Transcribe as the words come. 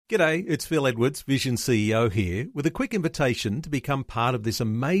G'day, it's Phil Edwards, Vision CEO here, with a quick invitation to become part of this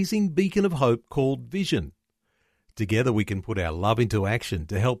amazing beacon of hope called Vision. Together we can put our love into action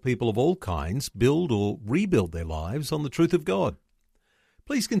to help people of all kinds build or rebuild their lives on the truth of God.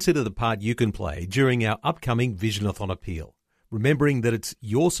 Please consider the part you can play during our upcoming Visionathon appeal, remembering that it's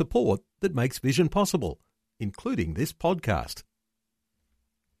your support that makes Vision possible, including this podcast.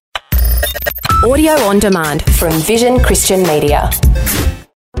 Audio on demand from Vision Christian Media.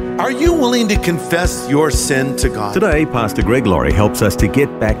 Are you willing to confess your sin to God? Today, Pastor Greg Laurie helps us to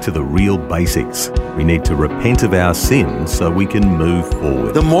get back to the real basics. We need to repent of our sins so we can move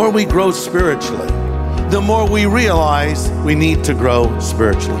forward. The more we grow spiritually, the more we realize we need to grow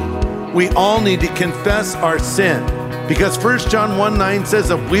spiritually. We all need to confess our sin because 1 John 1:9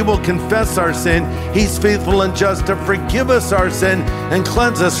 says if we will confess our sin, He's faithful and just to forgive us our sin and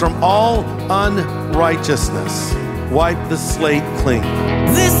cleanse us from all unrighteousness. Wipe the slate clean.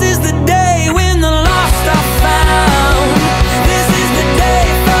 This is the day when the lost are found. This is the day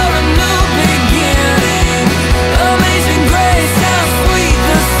for a new beginning. Amazing grace, how sweet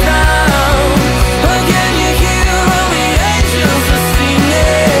the sound. Again you hear all the angels are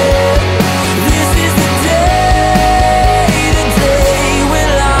singing. This is the day when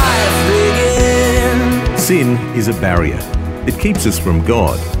life begins. Sin is a barrier. It keeps us from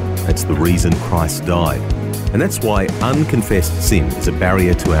God. That's the reason Christ died. And that's why unconfessed sin is a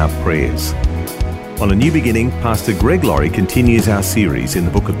barrier to our prayers. On A New Beginning, Pastor Greg Laurie continues our series in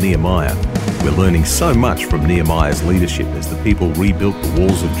the book of Nehemiah. We're learning so much from Nehemiah's leadership as the people rebuilt the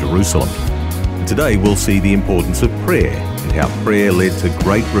walls of Jerusalem. And today we'll see the importance of prayer and how prayer led to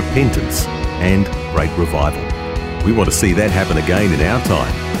great repentance and great revival. We want to see that happen again in our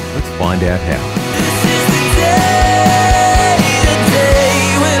time. Let's find out how. This is the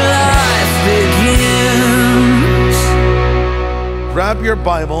day when life begins. Grab your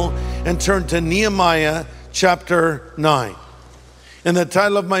Bible and turn to Nehemiah chapter 9. And the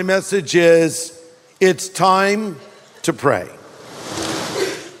title of my message is, It's Time to Pray.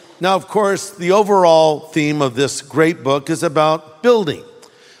 Now, of course, the overall theme of this great book is about building,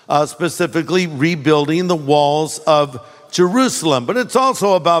 specifically rebuilding the walls of Jerusalem. But it's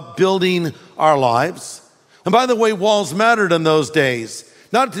also about building our lives. And by the way, walls mattered in those days.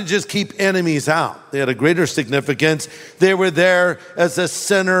 Not to just keep enemies out. They had a greater significance. They were there as a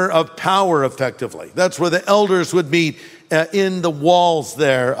center of power, effectively. That's where the elders would meet in the walls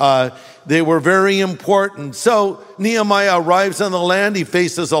there. They were very important. So Nehemiah arrives on the land. He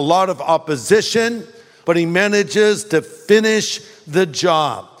faces a lot of opposition, but he manages to finish the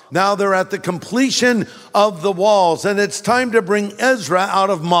job. Now they're at the completion of the walls, and it's time to bring Ezra out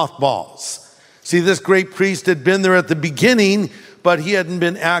of mothballs. See, this great priest had been there at the beginning, but he hadn't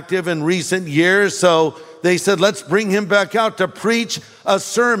been active in recent years. So they said, let's bring him back out to preach a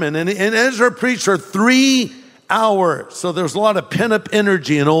sermon. And Ezra preached for 3 hours. So there's a lot of pent-up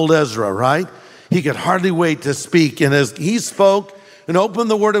energy in old Ezra, right? He could hardly wait to speak. And as he spoke and opened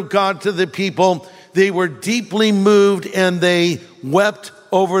the word of God to the people, they were deeply moved and they wept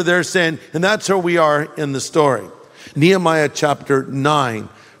over their sin. And that's where we are in the story. Nehemiah chapter 9,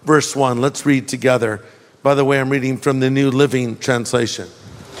 verse 1. Let's read together. By the way, I'm reading from the New Living Translation.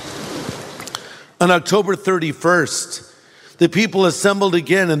 On October 31st, the people assembled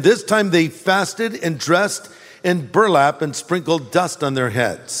again, and this time they fasted and dressed in burlap and sprinkled dust on their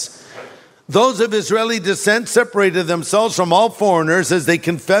heads. Those of Israeli descent separated themselves from all foreigners as they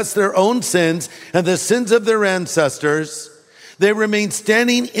confessed their own sins and the sins of their ancestors. They remained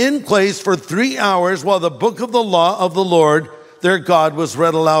standing in place for 3 hours while the book of the law of the Lord, their God, was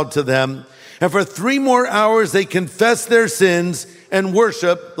read aloud to them. And for 3 more hours, they confessed their sins and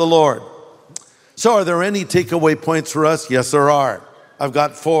worshiped the Lord. So are there any takeaway points for us? Yes, there are. I've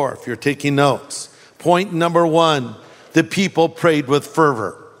got 4 if you're taking notes. Point number 1, the people prayed with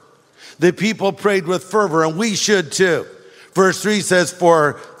fervor. The people prayed with fervor, and we should too. Verse 3 says,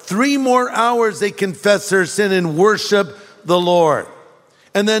 for 3 more hours, they confessed their sin and worshiped the Lord.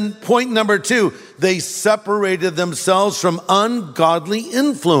 And then point number 2, they separated themselves from ungodly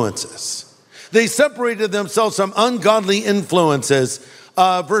influences. They separated themselves from ungodly influences.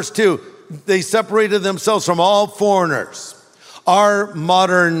 Verse 2, they separated themselves from all foreigners. Our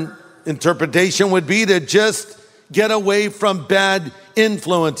modern interpretation would be to just get away from bad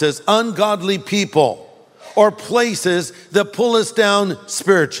influences, ungodly people, or places that pull us down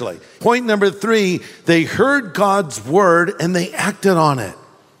spiritually. Point number 3, they heard God's word and they acted on it.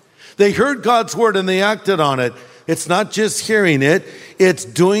 They heard God's word and they acted on it. It's not just hearing it, it's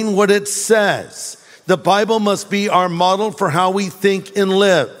doing what it says. The Bible must be our model for how we think and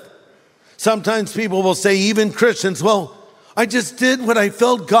live. Sometimes people will say, even Christians, well, I just did what I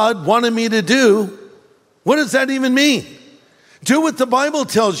felt God wanted me to do. What does that even mean? Do what the Bible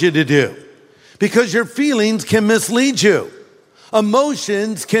tells you to do, because your feelings can mislead you.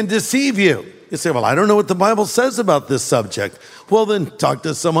 Emotions can deceive you. You say, well, I don't know what the Bible says about this subject. Well, then talk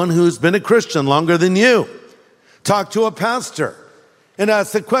to someone who's been a Christian longer than you. Talk to a pastor and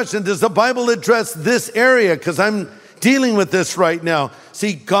ask the question, does the Bible address this area? Because I'm dealing with this right now.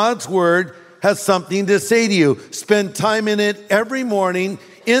 See, God's word has something to say to you. Spend time in it every morning,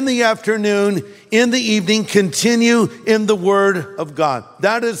 in the afternoon, in the evening. Continue in the word of God.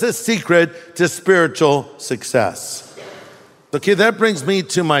 That is the secret to spiritual success. Okay, that brings me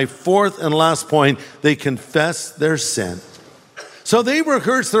to my fourth and last point. They confess their sin. So they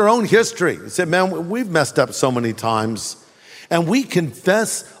rehearse their own history. They said, man, we've messed up so many times. And we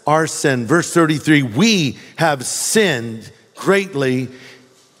confess our sin. Verse 33, we have sinned greatly,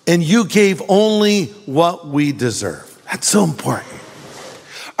 and you gave only what we deserve. That's so important.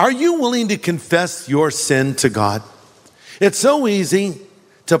 Are you willing to confess your sin to God? It's so easy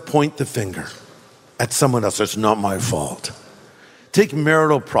to point the finger at someone else. It's not my fault. Take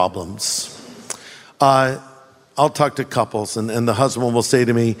marital problems. I'll talk to couples, and the husband will say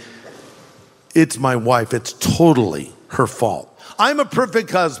to me, it's my wife. It's totally her fault. I'm a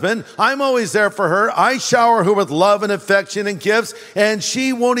perfect husband. I'm always there for her. I shower her with love and affection and gifts, and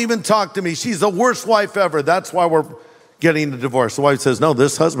she won't even talk to me. She's the worst wife ever. That's why we're getting a divorce. The wife says, no,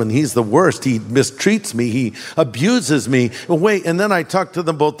 this husband, he's the worst. He mistreats me. He abuses me. And then I talk to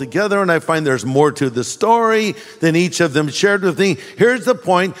them both together, and I find there's more to the story than each of them shared with me. Here's the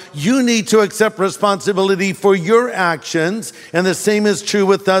point. You need to accept responsibility for your actions, and the same is true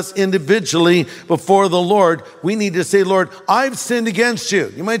with us individually before the Lord. We need to say, Lord, I've sinned against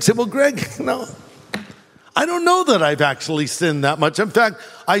you. You might say, well, Greg, no, I don't know that I've actually sinned that much. In fact,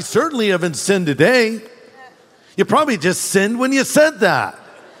 I certainly haven't sinned today. You probably just sinned when you said that.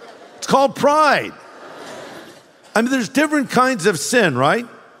 It's called pride. I mean, there's different kinds of sin, right?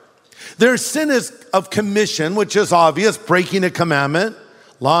 There's sin of commission, which is obvious, breaking a commandment,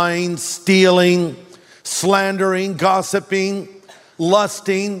 lying, stealing, slandering, gossiping,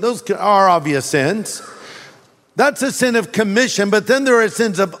 lusting. Those are obvious sins. That's a sin of commission, but then there are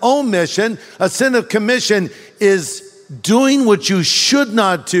sins of omission. A sin of commission is doing what you should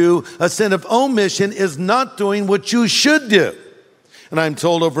not do. A sin of omission is not doing what you should do. And I'm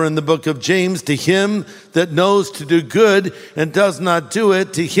told over in the book of James, to him that knows to do good and does not do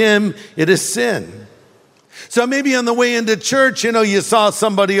it, to him it is sin. So maybe on the way into church, you saw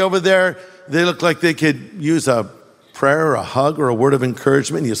somebody over there, they look like they could use a prayer or a hug or a word of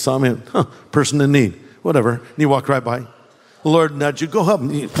encouragement. You saw me, person in need, whatever. And you walk right by. The Lord nudged you, go help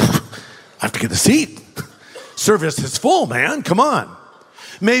me. I have to get a seat. Service is full, man. Come on.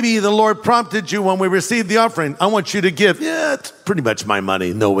 Maybe the Lord prompted you when we received the offering. I want you to give. Yeah, it's pretty much my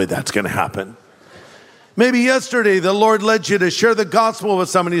money. No way that's going to happen. Maybe yesterday the Lord led you to share the gospel with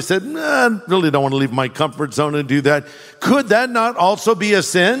somebody. You said, I really don't want to leave my comfort zone and do that. Could that not also be a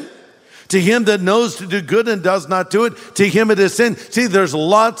sin? To him that knows to do good and does not do it, to him it is sin. See, there's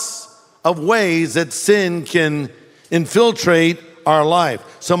lots of ways that sin can infiltrate our life.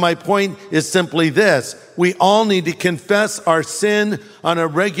 So my point is simply this. We all need to confess our sin on a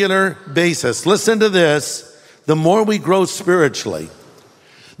regular basis. Listen to this. The more we grow spiritually,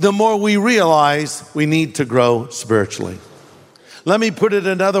 the more we realize we need to grow spiritually. Let me put it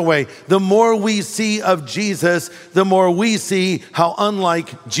another way. The more we see of Jesus, the more we see how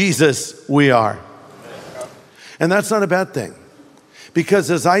unlike Jesus we are. And that's not a bad thing.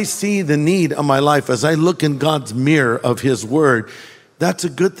 Because as I see the need of my life, as I look in God's mirror of his word, that's a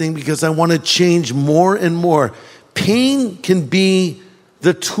good thing because I want to change more and more. Pain can be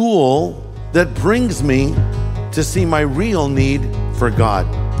the tool that brings me to see my real need for God.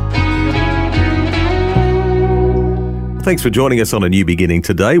 Thanks for joining us on A New Beginning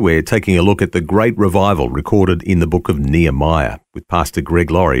today. We're taking a look at the great revival recorded in the book of Nehemiah with Pastor Greg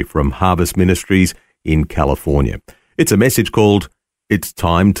Laurie from Harvest Ministries in California. It's a message called It's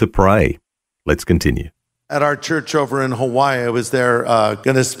Time to Pray. Let's continue. At our church over in Hawaii, I was there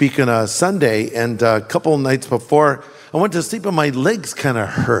going to speak on a Sunday, and a couple of nights before, I went to sleep and my legs kind of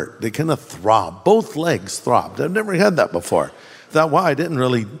hurt. They kind of throbbed. Both legs throbbed. I've never had that before. I thought, wow, I didn't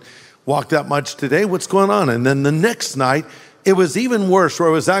really walk that much today. What's going on? And then the next night, it was even worse, where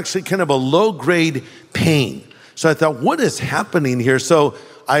it was actually kind of a low-grade pain. So I thought, what is happening here? So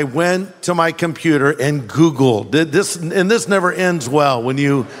I went to my computer and Googled this, and this never ends well when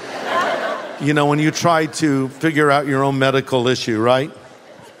you try to figure out your own medical issue, right?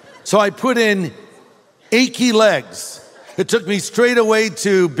 So I put in achy legs. It took me straight away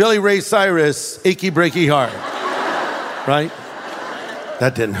to Billy Ray Cyrus, Achy Breaky Heart. right?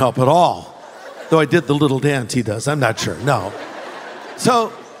 That didn't help at all. Though I did the little dance he does. I'm not sure. No.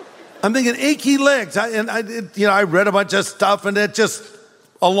 So I'm thinking achy legs. I read a bunch of stuff and it just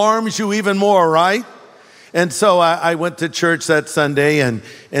alarms you even more, right? And so I went to church that Sunday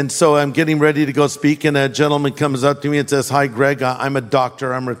and so I'm getting ready to go speak and a gentleman comes up to me and says, "Hi, Greg, I'm a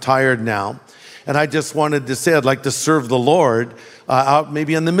doctor. I'm retired now. And I just wanted to say I'd like to serve the Lord out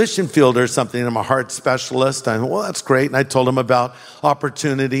maybe on the mission field or something. I'm a heart specialist." I went, "Well, that's great." And I told him about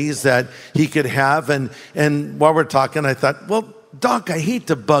opportunities that he could have. And while we're talking, I thought, well, Doc, I hate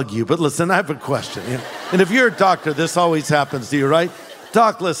to bug you, but listen, I have a question. And if you're a doctor, this always happens to you, right?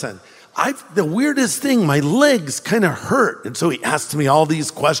 Doc, listen, the weirdest thing, my legs kind of hurt. And so he asked me all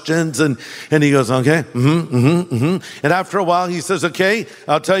these questions and he goes, "Okay, And after a while he says, "Okay,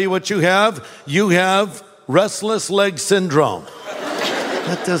 I'll tell you what you have. You have restless leg syndrome."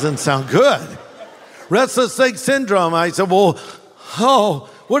 That doesn't sound good. Restless leg syndrome. I said, "Well,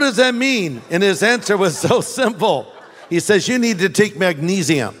 what does that mean?" And his answer was so simple. He says, "You need to take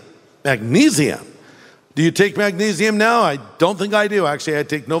magnesium." Magnesium? Do you take magnesium now? I don't think I do. Actually, I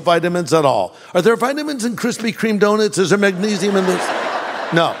take no vitamins at all. Are there vitamins in Krispy Kreme donuts? Is there magnesium in this?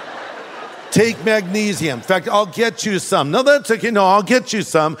 No. Take magnesium. In fact, I'll get you some. No, that's okay. No, I'll get you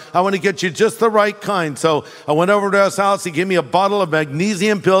some. I want to get you just the right kind. So I went over to his house. He gave me a bottle of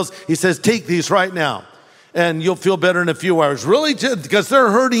magnesium pills. He says, "Take these right now, and you'll feel better in a few hours." "Really? Because they're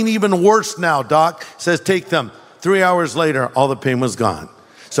hurting even worse now, Doc." He says, "Take them." 3 hours later, all the pain was gone.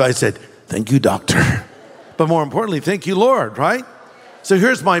 So I said, "Thank you, doctor." But more importantly, thank you, Lord, right? So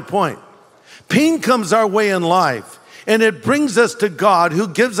here's my point. Pain comes our way in life, and it brings us to God who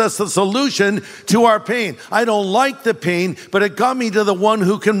gives us the solution to our pain. I don't like the pain, but it got me to the one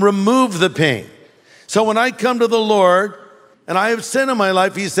who can remove the pain. So when I come to the Lord and I have sin in my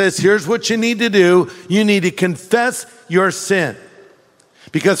life, he says, "Here's what you need to do. You need to confess your sin."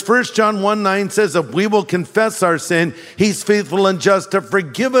 Because 1 John 1:9 says, if we will confess our sin, he's faithful and just to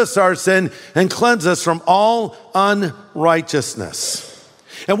forgive us our sin and cleanse us from all unrighteousness.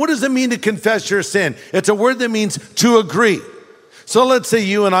 And what does it mean to confess your sin? It's a word that means to agree. So let's say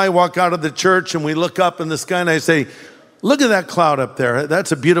you and I walk out of the church and we look up in the sky and I say, "Look at that cloud up there.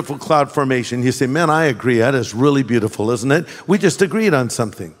 That's a beautiful cloud formation." You say, "Man, I agree. That is really beautiful, isn't it? We just agreed on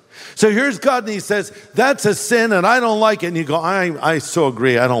something." So here's God and he says, "That's a sin and I don't like it." And you go, I so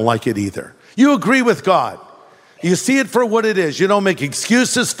agree. I don't like it either. You agree with God. You see it for what it is. You don't make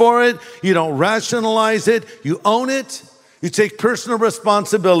excuses for it. You don't rationalize it. You own it. You take personal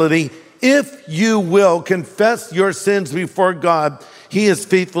responsibility. If you will confess your sins before God, he is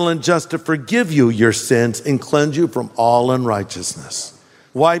faithful and just to forgive you your sins and cleanse you from all unrighteousness.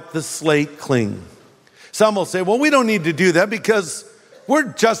 Wipe the slate clean. Some will say, "Well, we don't need to do that because we're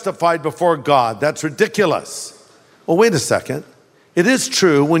justified before God." That's ridiculous. Well, wait a second. It is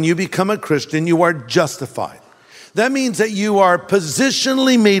true when you become a Christian, you are justified. That means that you are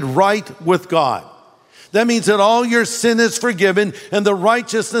positionally made right with God. That means that all your sin is forgiven and the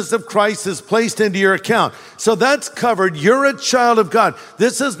righteousness of Christ is placed into your account. So that's covered. You're a child of God.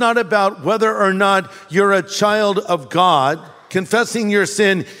 This is not about whether or not you're a child of God. Confessing your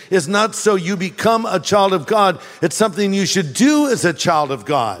sin is not so you become a child of God. It's something you should do as a child of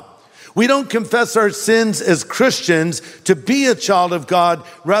God. We don't confess our sins as Christians to be a child of God.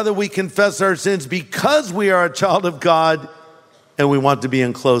 Rather, we confess our sins because we are a child of God and we want to be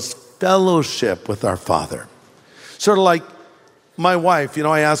in close fellowship with our Father. Sort of like my wife,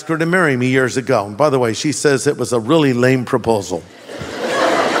 I asked her to marry me years ago. And by the way, she says it was a really lame proposal.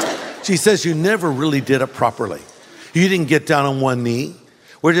 She says, "You never really did it properly. You didn't get down on one knee.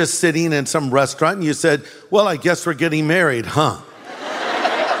 We're just sitting in some restaurant and you said, 'Well, I guess we're getting married, huh?'"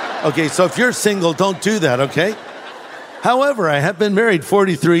 Okay, so if you're single, don't do that, okay? However, I have been married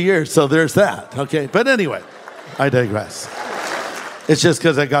 43 years, so there's that, okay? But anyway, I digress. It's just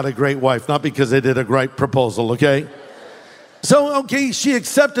because I got a great wife, not because I did a great proposal, okay? So, okay, she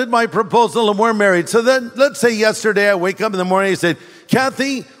accepted my proposal and we're married. So then, let's say yesterday I wake up in the morning and I said,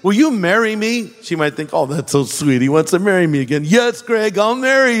 "Kathy, will you marry me?" She might think, "Oh, that's so sweet. He wants to marry me again." "Yes, Greg, I'll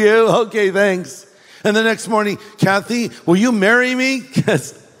marry you." "Okay, thanks." And the next morning, "Kathy, will you marry me?"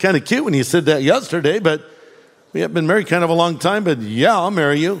 It's kind of cute when you said that yesterday, but we have been married kind of a long time, but yeah, I'll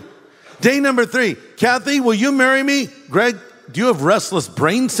marry you. Day number 3, "Kathy, will you marry me?" "Greg, do you have restless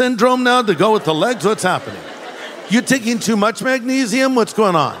brain syndrome now to go with the legs? What's happening? You taking too much magnesium? What's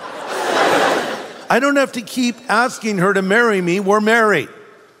going on?" I don't have to keep asking her to marry me. We're married.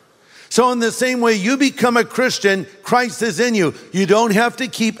 So in the same way you become a Christian, Christ is in you. You don't have to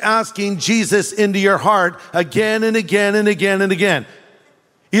keep asking Jesus into your heart again and again and again and again.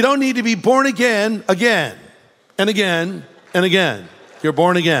 You don't need to be born again and again and again. You're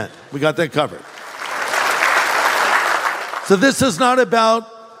born again. We got that covered. So this is not about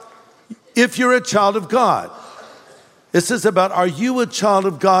if you're a child of God. This is about, are you a child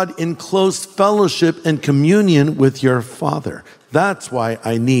of God in close fellowship and communion with your Father? That's why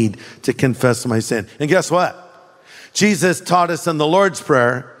I need to confess my sin. And guess what? Jesus taught us in the Lord's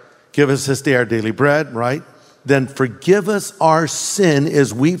Prayer, give us this day our daily bread, right? Then forgive us our sin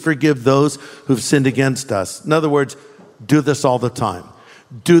as we forgive those who've sinned against us. In other words, do this all the time.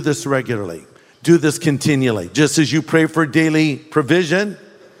 Do this regularly. Do this continually. Just as you pray for daily provision,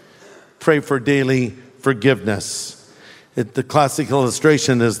 pray for daily forgiveness. The classic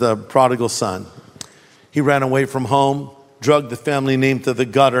illustration is the prodigal son. He ran away from home, drugged the family name to the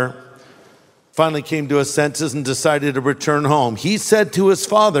gutter, finally came to his senses and decided to return home. He said to his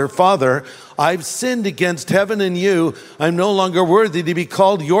father, Father, I've sinned against heaven and you. I'm no longer worthy to be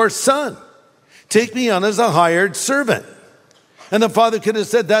called your son. Take me on as a hired servant. And the father could have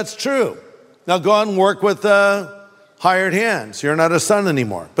said, that's true. Now go out and work with hired hands. You're not a son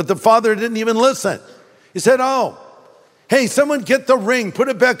anymore. But the father didn't even listen. He said, hey, someone get the ring, put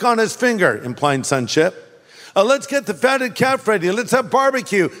it back on his finger, implying sonship. Let's get the fatted calf ready. Let's have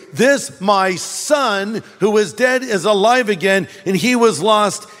barbecue. This, my son, who was dead, is alive again, and he was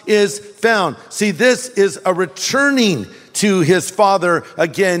lost, is found. See, this is a returning to his father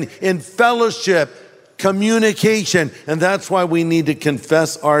again in fellowship, communication. And that's why we need to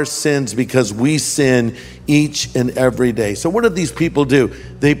confess our sins, because we sin each and every day. So what did these people do?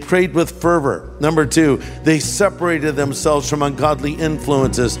 They prayed with fervor. Number 2, they separated themselves from ungodly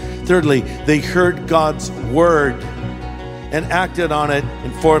influences. Thirdly, they heard God's word and acted on it.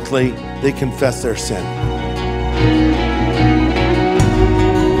 And fourthly, they confessed their sin.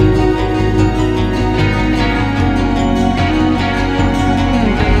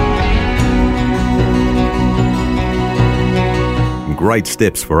 Great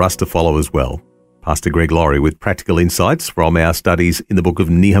steps for us to follow as well. Pastor Greg Laurie with practical insights from our studies in the book of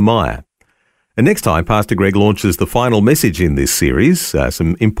Nehemiah. And next time, Pastor Greg launches the final message in this series,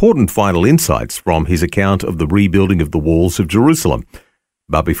 some important final insights from his account of the rebuilding of the walls of Jerusalem.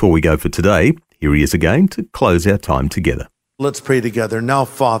 But before we go for today, here he is again to close our time together. Let's pray together. Now,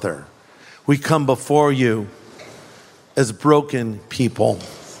 Father, we come before you as broken people,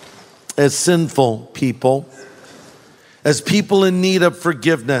 as sinful people, as people in need of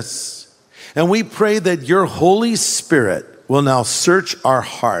forgiveness. And we pray that your Holy Spirit will now search our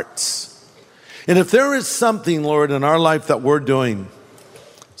hearts. And if there is something, Lord, in our life that we're doing,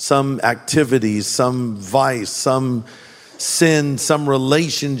 some activities, some vice, some sin, some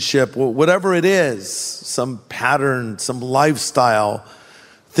relationship, whatever it is, some pattern, some lifestyle,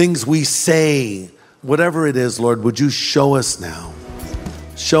 things we say, whatever it is, Lord, would you show us now?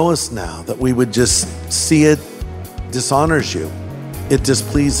 Show us now that we would just see it dishonors you. It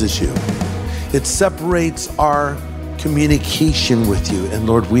displeases you. It separates our communication with you. And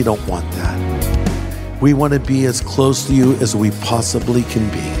Lord, we don't want that. We want to be as close to you as we possibly can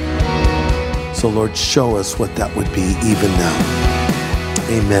be. So Lord, show us what that would be even now.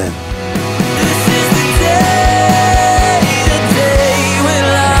 Amen. This is the day when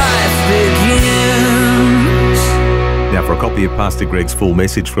life begins. Now, for a copy of Pastor Greg's full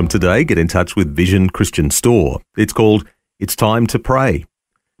message from today, get in touch with Vision Christian Store. It's called It's Time to Pray.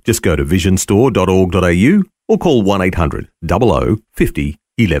 Just go to visionstore.org.au or call 1-800 00 50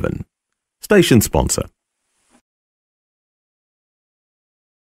 11. Station sponsor.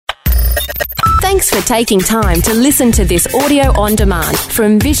 Thanks for taking time to listen to this audio on demand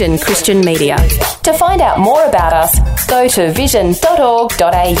from Vision Christian Media. To find out more about us, go to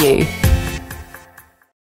vision.org.au.